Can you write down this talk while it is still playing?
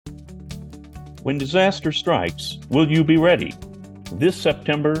When disaster strikes, will you be ready? This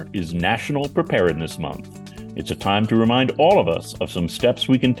September is National Preparedness Month. It's a time to remind all of us of some steps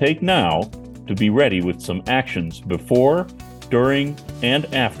we can take now to be ready with some actions before, during, and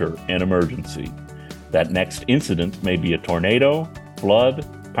after an emergency. That next incident may be a tornado, flood,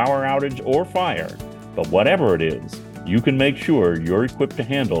 power outage, or fire, but whatever it is, you can make sure you're equipped to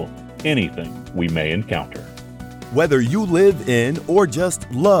handle anything we may encounter. Whether you live in or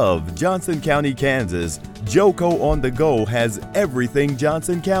just love Johnson County, Kansas, JoCo on the Go has everything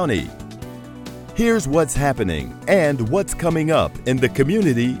Johnson County. Here's what's happening and what's coming up in the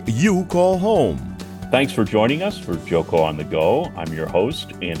community you call home. Thanks for joining us for JoCo on the Go. I'm your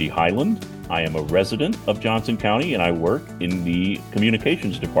host, Andy Highland. I am a resident of Johnson County and I work in the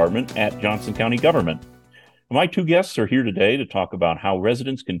communications department at Johnson County government. My two guests are here today to talk about how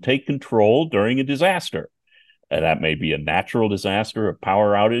residents can take control during a disaster. That may be a natural disaster, a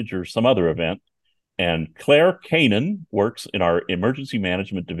power outage, or some other event. And Claire Kanan works in our emergency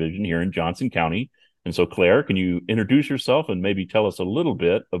management division here in Johnson County. And so, Claire, can you introduce yourself and maybe tell us a little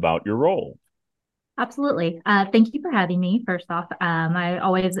bit about your role? Absolutely. Thank you for having me. First off, I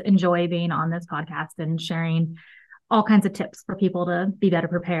always enjoy being on this podcast and sharing all kinds of tips for people to be better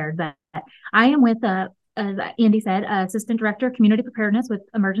prepared. But I am with as Andy said, Assistant Director of Community Preparedness with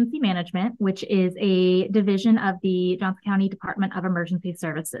Emergency Management, which is a division of the Johnson County Department of Emergency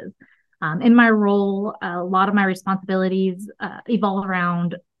Services. In my role, a lot of my responsibilities evolve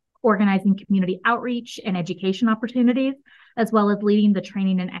around organizing community outreach and education opportunities, as well as leading the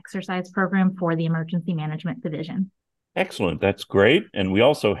training and exercise program for the Emergency Management Division. Excellent. That's great. And we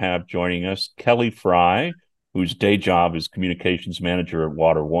also have joining us Kelly Fry, whose day job is Communications Manager at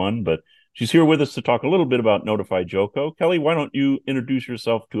Water One, but she's here with us to talk a little bit about NotifyJoCo. Kelly, why don't you introduce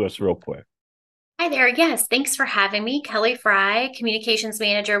yourself to us real quick? Hi there. Yes, thanks for having me. Kelly Fry, Communications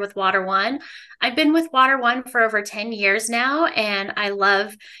Manager with Water One. I've been with Water One for over 10 years now, and I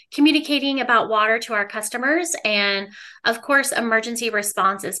love communicating about water to our customers. And of course, emergency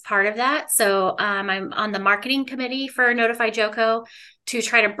response is part of that. So I'm on the marketing committee for NotifyJoCo to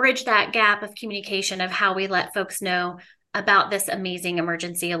try to bridge that gap of communication of how we let folks know about this amazing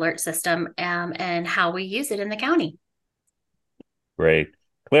emergency alert system and how we use it in the county. Great.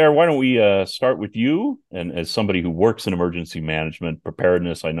 Claire, why don't we start with you? And as somebody who works in emergency management,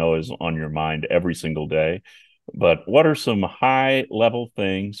 preparedness, I know, is on your mind every single day. But what are some high-level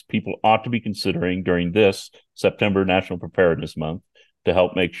things people ought to be considering during this September National Preparedness Month to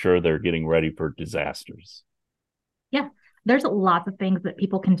help make sure they're getting ready for disasters? Yeah. There's lots of things that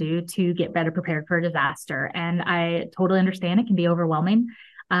people can do to get better prepared for a disaster. And I totally understand it can be overwhelming.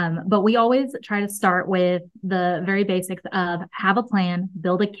 But we always try to start with the very basics of have a plan,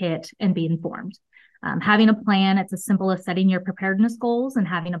 build a kit, and be informed. Having a plan, it's as simple as setting your preparedness goals and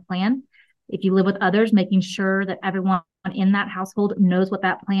having a plan. If you live with others, making sure that everyone in that household knows what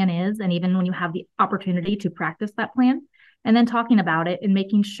that plan is. And even when you have the opportunity to practice that plan, and then talking about it and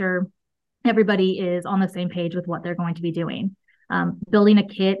making sure everybody is on the same page with what they're going to be doing. Building a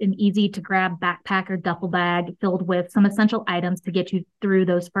kit, an easy to grab backpack or duffel bag filled with some essential items to get you through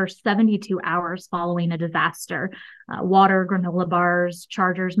those first 72 hours following a disaster. Water, granola bars,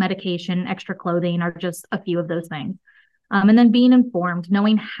 chargers, medication, extra clothing are just a few of those things. And then being informed,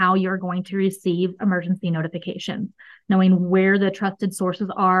 knowing how you're going to receive emergency notifications, knowing where the trusted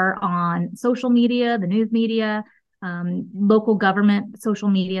sources are on social media, the news media, local government social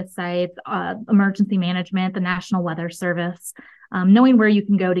media sites, emergency management, the National Weather Service, knowing where you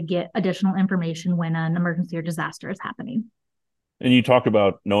can go to get additional information when an emergency or disaster is happening. And you talked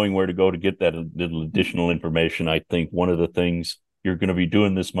about knowing where to go to get that little additional information. I think one of the things you're going to be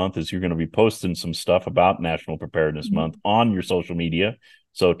doing this month is you're going to be posting some stuff about National Preparedness Month on your social media.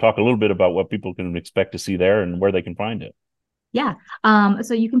 So talk a little bit about what people can expect to see there and where they can find it. Yeah.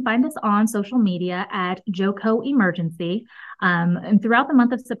 So you can find us on social media at JoCo Emergency. And throughout the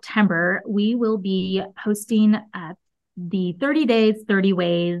month of September, we will be posting the 30 Days, 30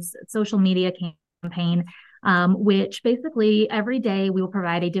 Ways social media campaign, which basically every day we will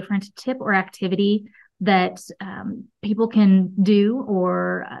provide a different tip or activity that people can do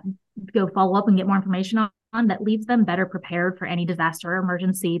or go follow up and get more information on that leaves them better prepared for any disaster or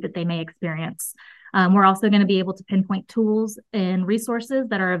emergency that they may experience. We're also going to be able to pinpoint tools and resources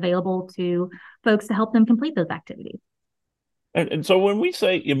that are available to folks to help them complete those activities. And so when we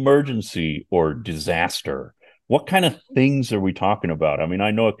say emergency or disaster, what kind of things are we talking about? I mean,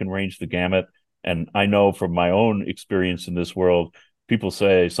 I know it can range the gamut. And I know from my own experience in this world, people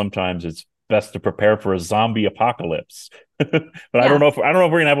say sometimes it's best to prepare for a zombie apocalypse. But yeah. I don't know if we're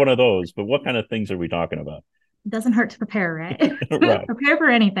going to have one of those. But what kind of things are we talking about? doesn't hurt to prepare, right? Right. Prepare for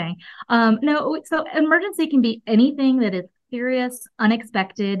anything. No, so emergency can be anything that is serious,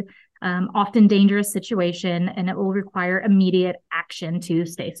 unexpected, often dangerous situation, and it will require immediate action to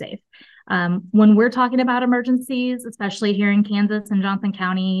stay safe. When we're talking about emergencies, especially here in Kansas and Johnson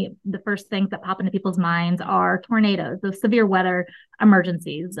County, the first things that pop into people's minds are tornadoes, the severe weather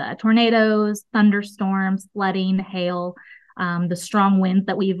emergencies, tornadoes, thunderstorms, flooding, hail, the strong winds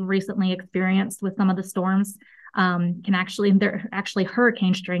that we've recently experienced with some of the storms they're actually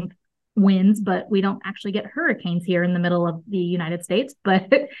hurricane strength winds, but we don't actually get hurricanes here in the middle of the United States.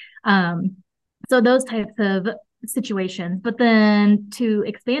 But so those types of situations. But then to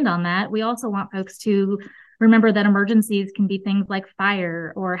expand on that, we also want folks to remember that emergencies can be things like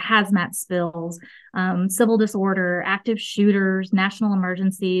fire or hazmat spills, civil disorder, active shooters, national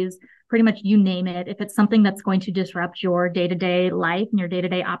emergencies, pretty much you name it. If it's something that's going to disrupt your day-to-day life and your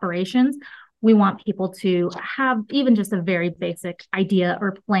day-to-day operations, we want people to have even just a very basic idea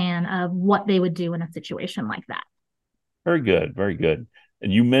or plan of what they would do in a situation like that. Very good. Very good.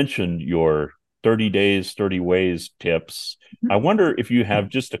 And you mentioned your 30 days, 30 ways tips. I wonder if you have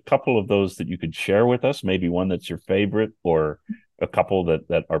just a couple of those that you could share with us, maybe one that's your favorite or a couple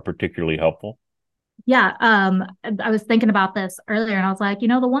that are particularly helpful. Yeah. I was thinking about this earlier and I was like,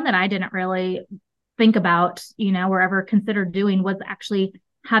 the one that I didn't really think about, or ever considered doing was actually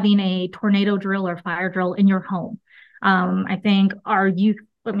having a tornado drill or fire drill in your home. I think our youth,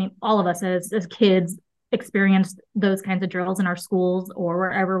 all of us as kids experienced those kinds of drills in our schools or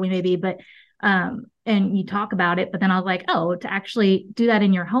wherever we may be, but and you talk about it, but then I was like, oh, to actually do that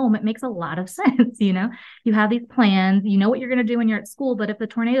in your home, it makes a lot of sense. You have these plans, you know what you're going to do when you're at school, but if the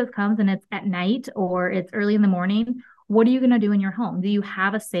tornado comes and it's at night or it's early in the morning, what are you going to do in your home? Do you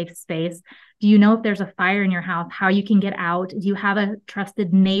have a safe space? Do you know if there's a fire in your house, how you can get out? Do you have a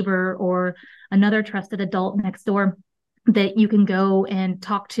trusted neighbor or another trusted adult next door that you can go and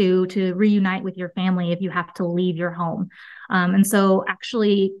talk to reunite with your family if you have to leave your home? And so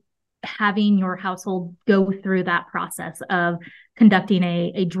actually having your household go through that process of conducting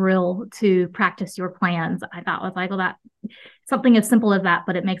a drill to practice your plans, I thought was like, well, that something as simple as that,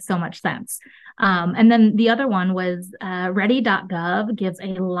 but it makes so much sense. And then the other one was ready.gov gives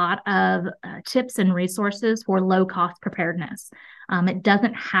a lot of tips and resources for low cost preparedness. It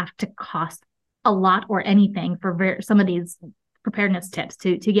doesn't have to cost a lot or anything for some of these preparedness tips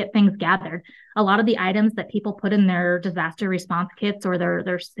to get things gathered. A lot of the items that people put in their disaster response kits or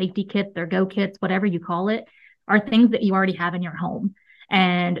their safety kits, their go kits, whatever you call it, are things that you already have in your home.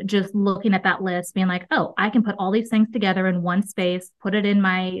 And just looking at that list, being like, oh, I can put all these things together in one space, put it in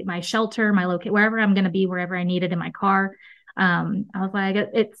my shelter, my locate, wherever I'm going to be, wherever I need it in my car. I was like,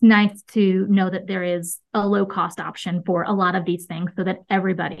 it's nice to know that there is a low cost option for a lot of these things so that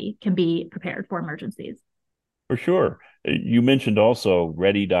everybody can be prepared for emergencies. For sure. You mentioned also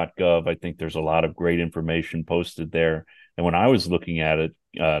ready.gov. I think there's a lot of great information posted there. And when I was looking at it,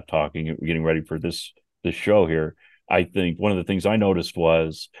 getting ready for this show here, I think one of the things I noticed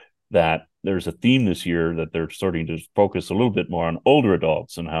was that there's a theme this year that they're starting to focus a little bit more on older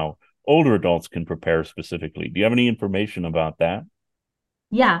adults and how older adults can prepare specifically. Do you have any information about that?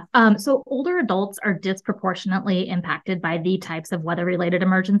 Yeah. So older adults are disproportionately impacted by the types of weather-related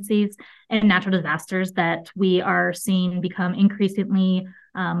emergencies and natural disasters that we are seeing become increasingly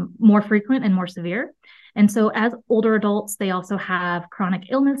more frequent and more severe. And so as older adults, they also have chronic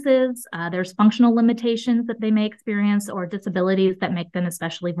illnesses. There's functional limitations that they may experience or disabilities that make them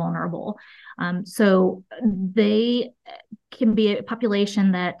especially vulnerable. So they can be a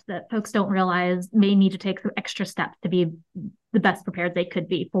population that folks don't realize may need to take some extra steps to be the best prepared they could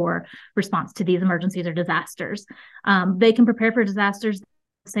be for response to these emergencies or disasters. They can prepare for disasters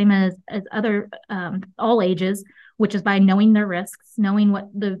the same as other all ages, which is by knowing their risks, knowing what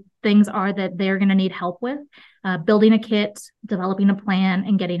the things are that they're going to need help with, building a kit, developing a plan,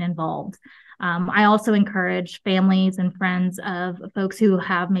 and getting involved. I also encourage families and friends of folks who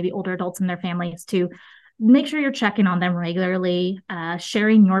have maybe older adults in their families to make sure you're checking on them regularly,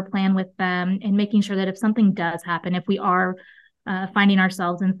 sharing your plan with them, and making sure that if something does happen, if we are finding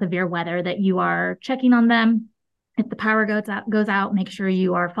ourselves in severe weather, that you are checking on them. If the power goes out, make sure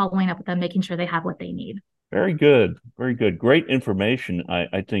you are following up with them, making sure they have what they need. Very good. Very good. Great information.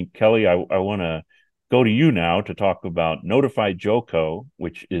 I think, Kelly, I want to go to you now to talk about NotifyJoCo,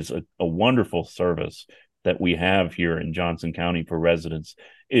 which is a wonderful service that we have here in Johnson County for residents,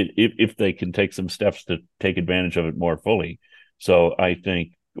 if they can take some steps to take advantage of it more fully. So I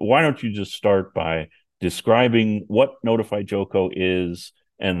think, why don't you just start by describing what NotifyJoCo is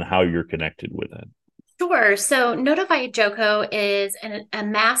and how you're connected with it? Sure. So NotifyJoCo is a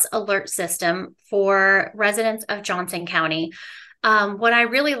mass alert system for residents of Johnson County. What I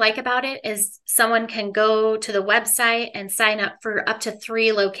really like about it is someone can go to the website and sign up for up to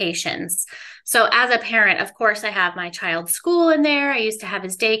 3 locations. So as a parent, of course, I have my child's school in there. I used to have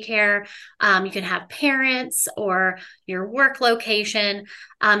his daycare. You can have parents or your work location,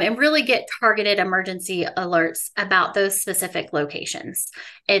 and really get targeted emergency alerts about those specific locations.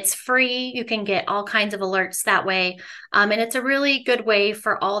 It's free. You can get all kinds of alerts that way. And it's a really good way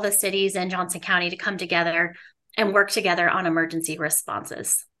for all the cities in Johnson County to come together and work together on emergency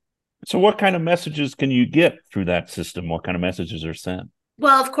responses. So what kind of messages can you get through that system? What kind of messages are sent?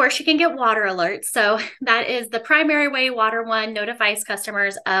 Well, of course, you can get water alerts. So that is the primary way Water One notifies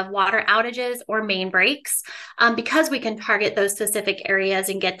customers of water outages or main breaks, because we can target those specific areas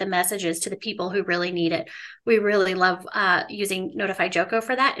and get the messages to the people who really need it. We really love using NotifyJoCo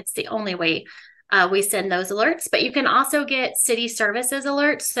for that. It's the only way we send those alerts. But you can also get city services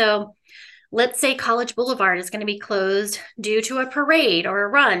alerts. So let's say College Boulevard is going to be closed due to a parade or a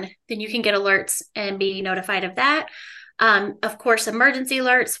run, then you can get alerts and be notified of that. Of course, emergency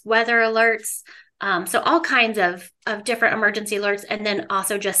alerts, weather alerts, so all kinds of different emergency alerts, and then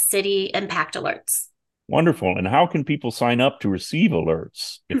also just city impact alerts. Wonderful. And how can people sign up to receive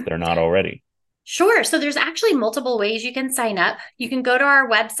alerts if they're not already? Sure. So there's actually multiple ways you can sign up. You can go to our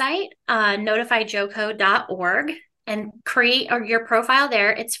website, NotifyJoCo.org, and create your profile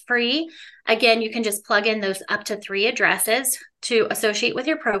there. It's free. Again, you can just plug in those up to 3 addresses to associate with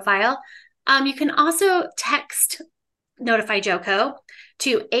your profile. You can also text NotifyJoCo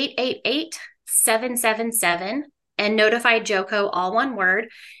to 888-777 and NotifyJoCo, all one word.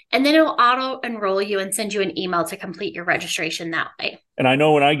 And then it'll auto enroll you and send you an email to complete your registration that way. And I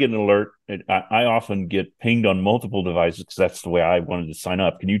know when I get an alert, I often get pinged on multiple devices because that's the way I wanted to sign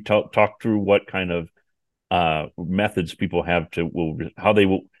up. Can you talk through what kind of methods people have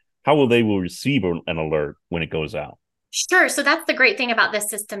how will they receive an alert when it goes out? Sure. So that's the great thing about this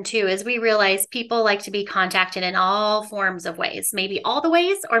system too, is we realize people like to be contacted in all forms of ways, maybe all the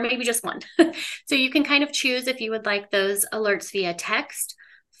ways, or maybe just one. So you can kind of choose if you would like those alerts via text,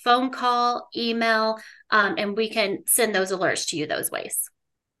 phone call, email, and we can send those alerts to you those ways.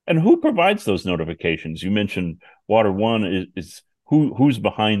 And who provides those notifications? You mentioned Water One is who's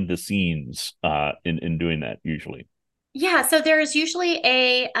behind the scenes in doing that usually? Yeah, so there is usually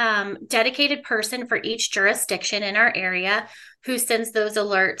a dedicated person for each jurisdiction in our area who sends those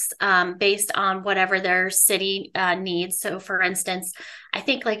alerts based on whatever their city needs. So, for instance, I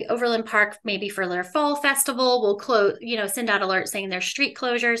think like Overland Park, maybe for their fall festival, will send out alerts saying there's street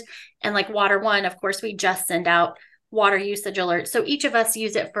closures. And like Water One, of course, we just send out water usage alerts. So each of us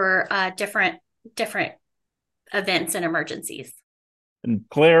use it for different events and emergencies. And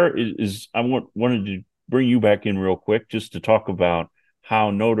Claire wanted to bring you back in real quick just to talk about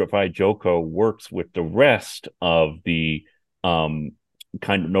how NotifyJoCo works with the rest of the kind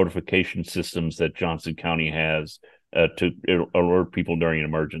of notification systems that Johnson County has to alert people during an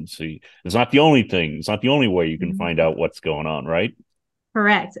emergency. It's not the only thing. It's not the only way you can find out what's going on, right?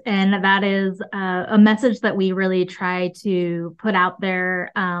 Correct. And that is a message that we really try to put out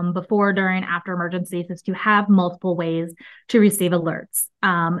there before, during, after emergencies, is to have multiple ways to receive alerts.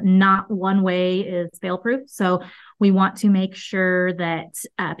 Not one way is fail-proof. So we want to make sure that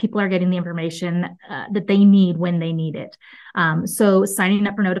people are getting the information that they need when they need it. So signing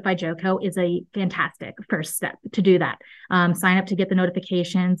up for NotifyJoCo is a fantastic first step to do that. Sign up to get the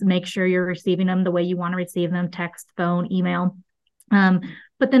notifications, make sure you're receiving them the way you want to receive them: text, phone, email.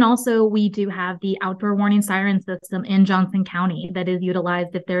 But then also we do have the outdoor warning siren system in Johnson County that is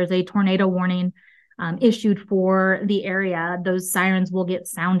utilized if there is a tornado warning issued for the area. Those sirens will get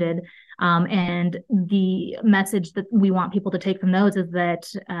sounded. And the message that we want people to take from those is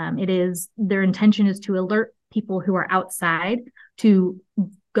that their intention is to alert people who are outside to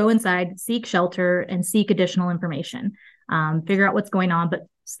go inside, seek shelter, and seek additional information. Figure out what's going on, but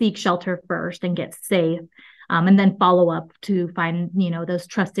seek shelter first and get safe. And then follow up to find, those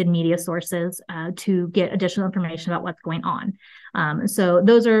trusted media sources to get additional information about what's going on. So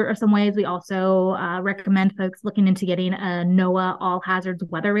those are some ways. We also recommend folks looking into getting a NOAA all hazards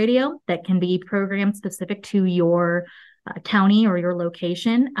weather radio that can be programmed specific to your county or your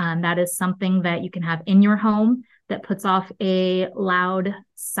location. That is something that you can have in your home that puts off a loud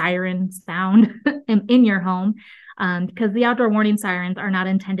siren sound in your home. Because the outdoor warning sirens are not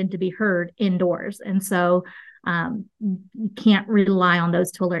intended to be heard indoors. And so you can't rely on those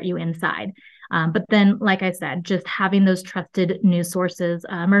to alert you inside. But then, like I said, just having those trusted news sources,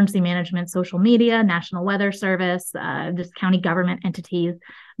 emergency management, social media, National Weather Service, just county government entities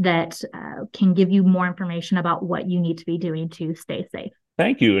that can give you more information about what you need to be doing to stay safe.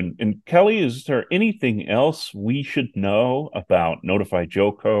 Thank you. And Kelly, is there anything else we should know about Notify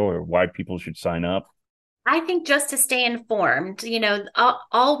JoCo or why people should sign up? I think just to stay informed,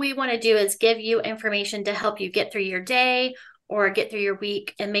 all we want to do is give you information to help you get through your day or get through your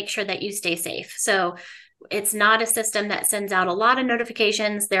week and make sure that you stay safe. So it's not a system that sends out a lot of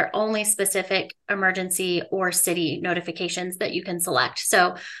notifications. They're only specific emergency or city notifications that you can select.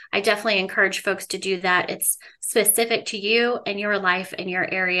 So I definitely encourage folks to do that. It's specific to you and your life and your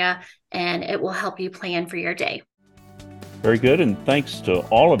area, and it will help you plan for your day. Very good. And thanks to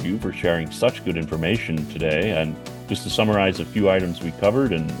all of you for sharing such good information today. And just to summarize a few items we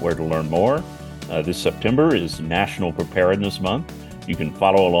covered and where to learn more, this September is National Preparedness Month. You can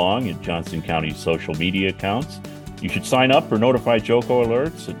follow along in Johnson County's social media accounts. You should sign up for Notify JoCo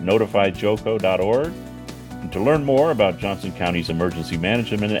alerts at NotifyJoCo.org. And to learn more about Johnson County's emergency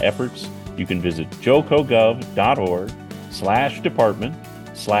management efforts, you can visit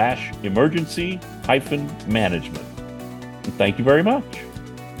jocogov.org/department/emergency-management. And thank you very much.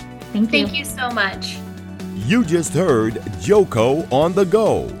 Thank you so much. You just heard JoCo on the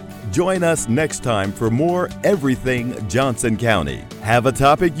Go. Join us next time for more Everything Johnson County. Have a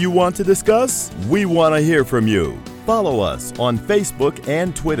topic you want to discuss? We want to hear from you. Follow us on Facebook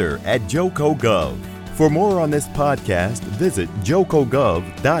and Twitter at JoCoGov. For more on this podcast, visit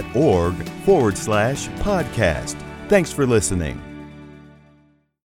jocogov.org/podcast. Thanks for listening.